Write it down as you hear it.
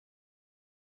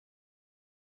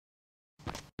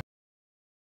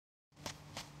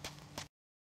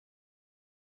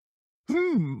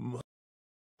Hmm.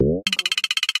 Ooh.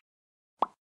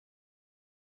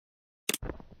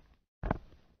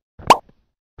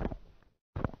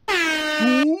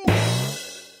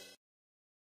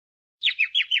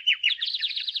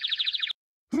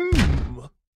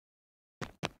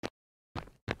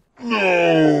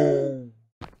 Hmm.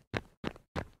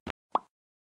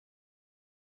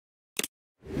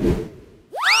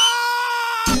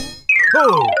 No.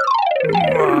 Oh,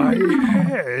 my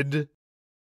head.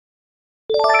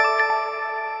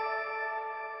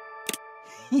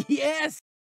 Yes!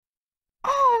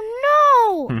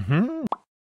 Oh no! Mm-hmm.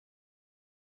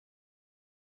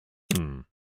 Hmm.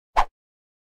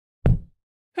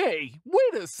 Hey,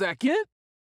 wait a second!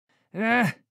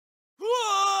 Uh,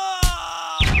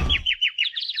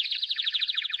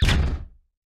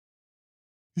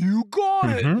 You got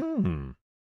it. Mm-hmm.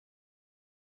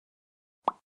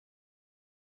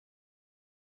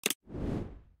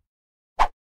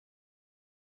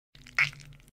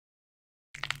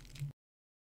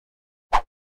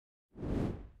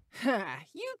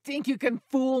 You think you can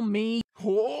fool me?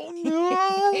 Oh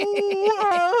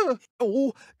no!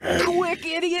 Oh, quick,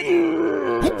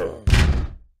 idiot!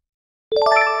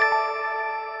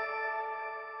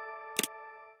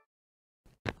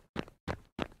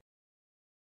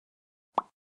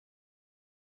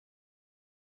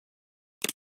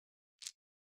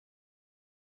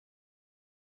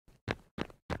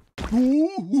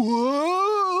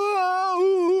 Whoa!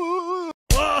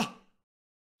 Ah!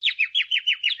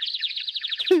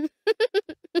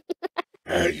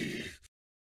 Hey.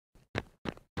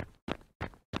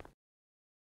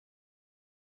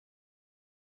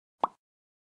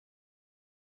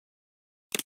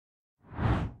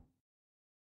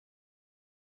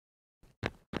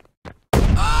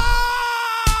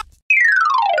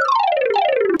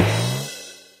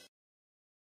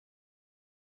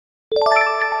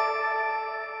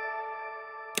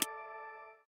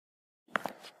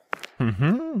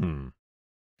 Mm-hmm.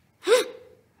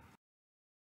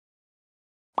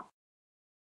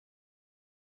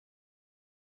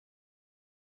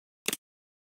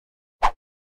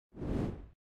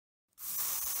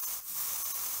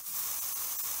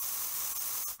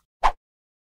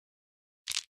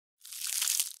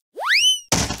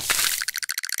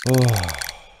 Oh.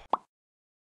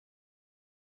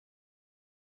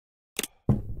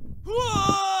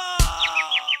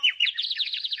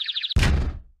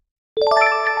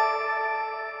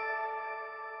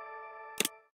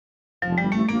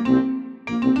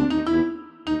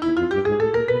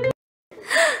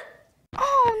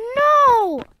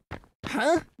 Oh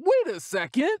Huh? Wait a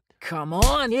second! Come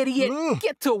on, idiot! Ugh.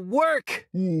 Get to work!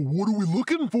 What are we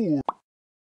looking for?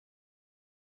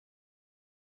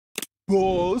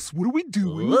 Boss, what are we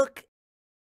doing? Look!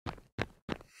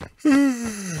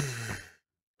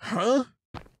 Huh?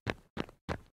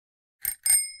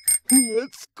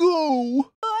 Let's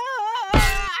go!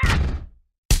 Ugh.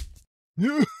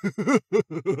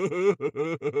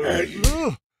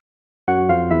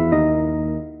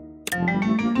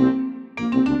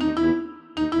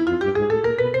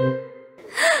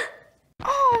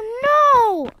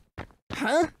 no!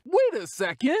 Huh? Wait a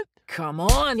second! Come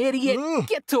on, idiot! Ugh.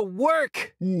 Get to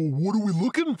work! What are we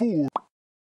looking for?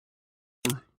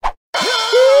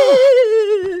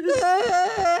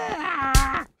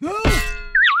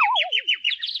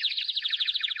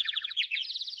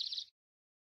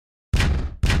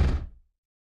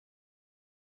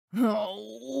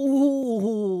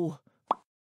 Oh.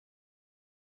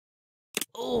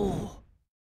 Oh.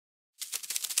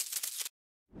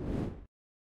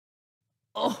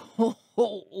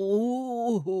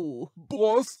 Oh.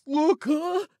 Boss, look!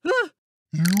 Huh?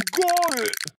 You got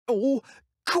it! Oh,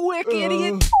 quick,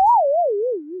 idiot!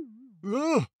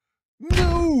 No!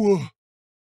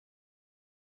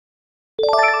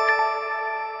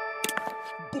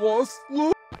 Boss,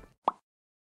 look!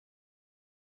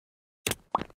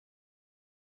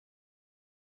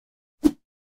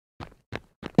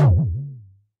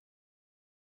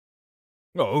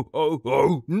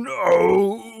 Oh,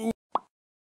 no!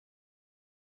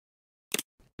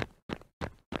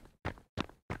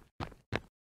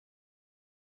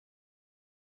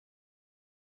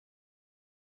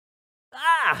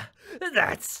 Ah!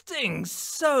 That stings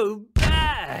so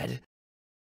bad!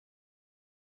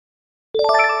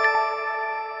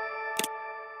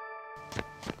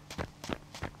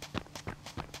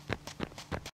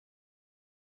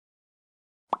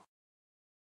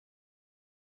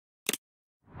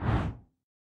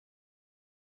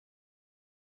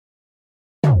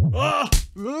 Ah!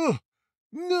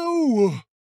 No!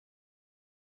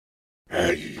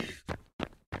 Hey!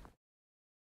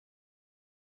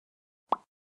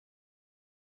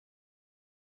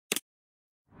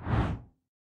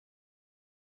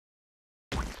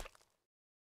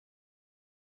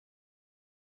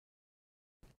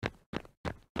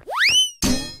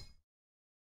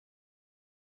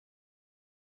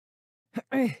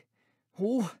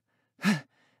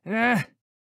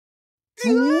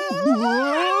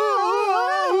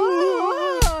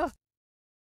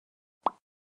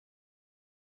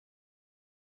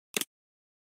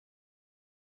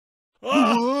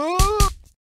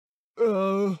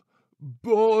 Oh.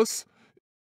 Boss.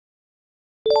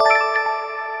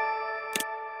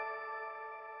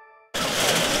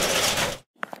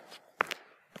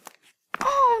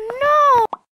 Oh no!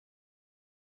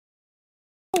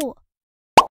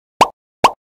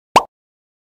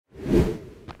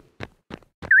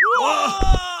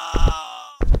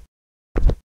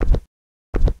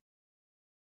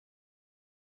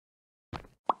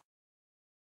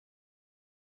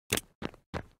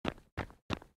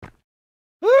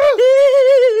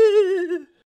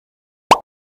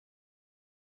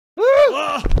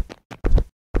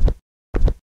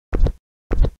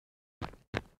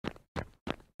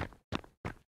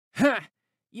 Huh.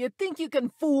 You think you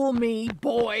can fool me,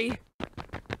 boy?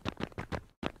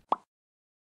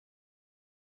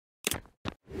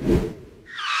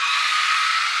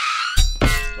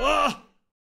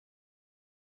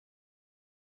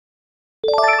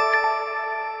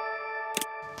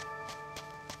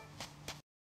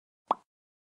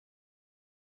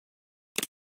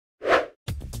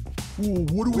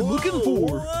 What are we looking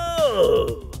for?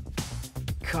 Whoa.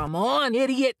 Come on,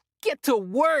 idiot! Get to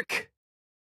work!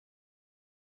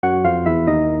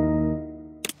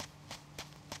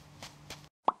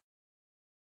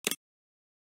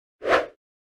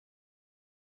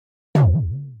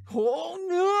 Oh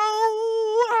no!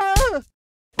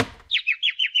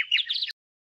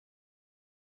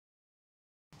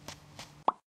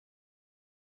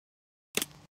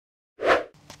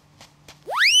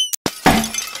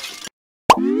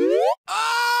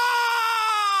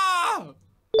 Ah!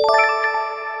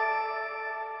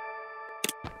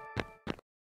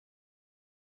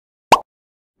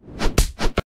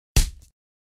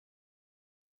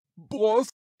 Boss.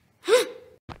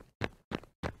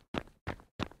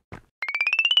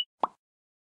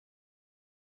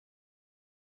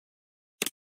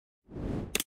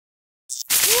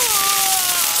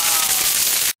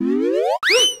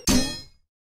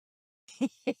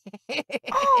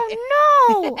 Oh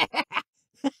no!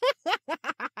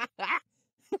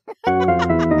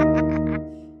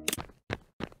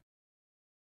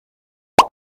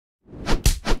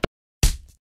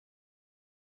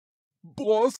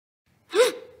 Boss.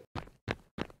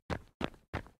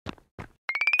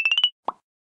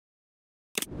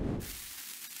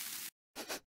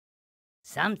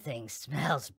 Something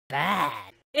smells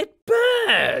bad. It's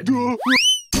bad!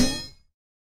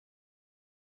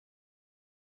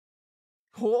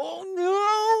 Oh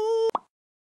no!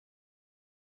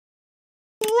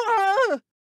 Ah!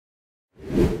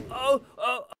 Oh.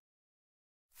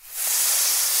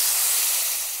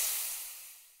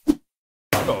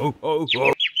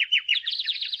 Oh.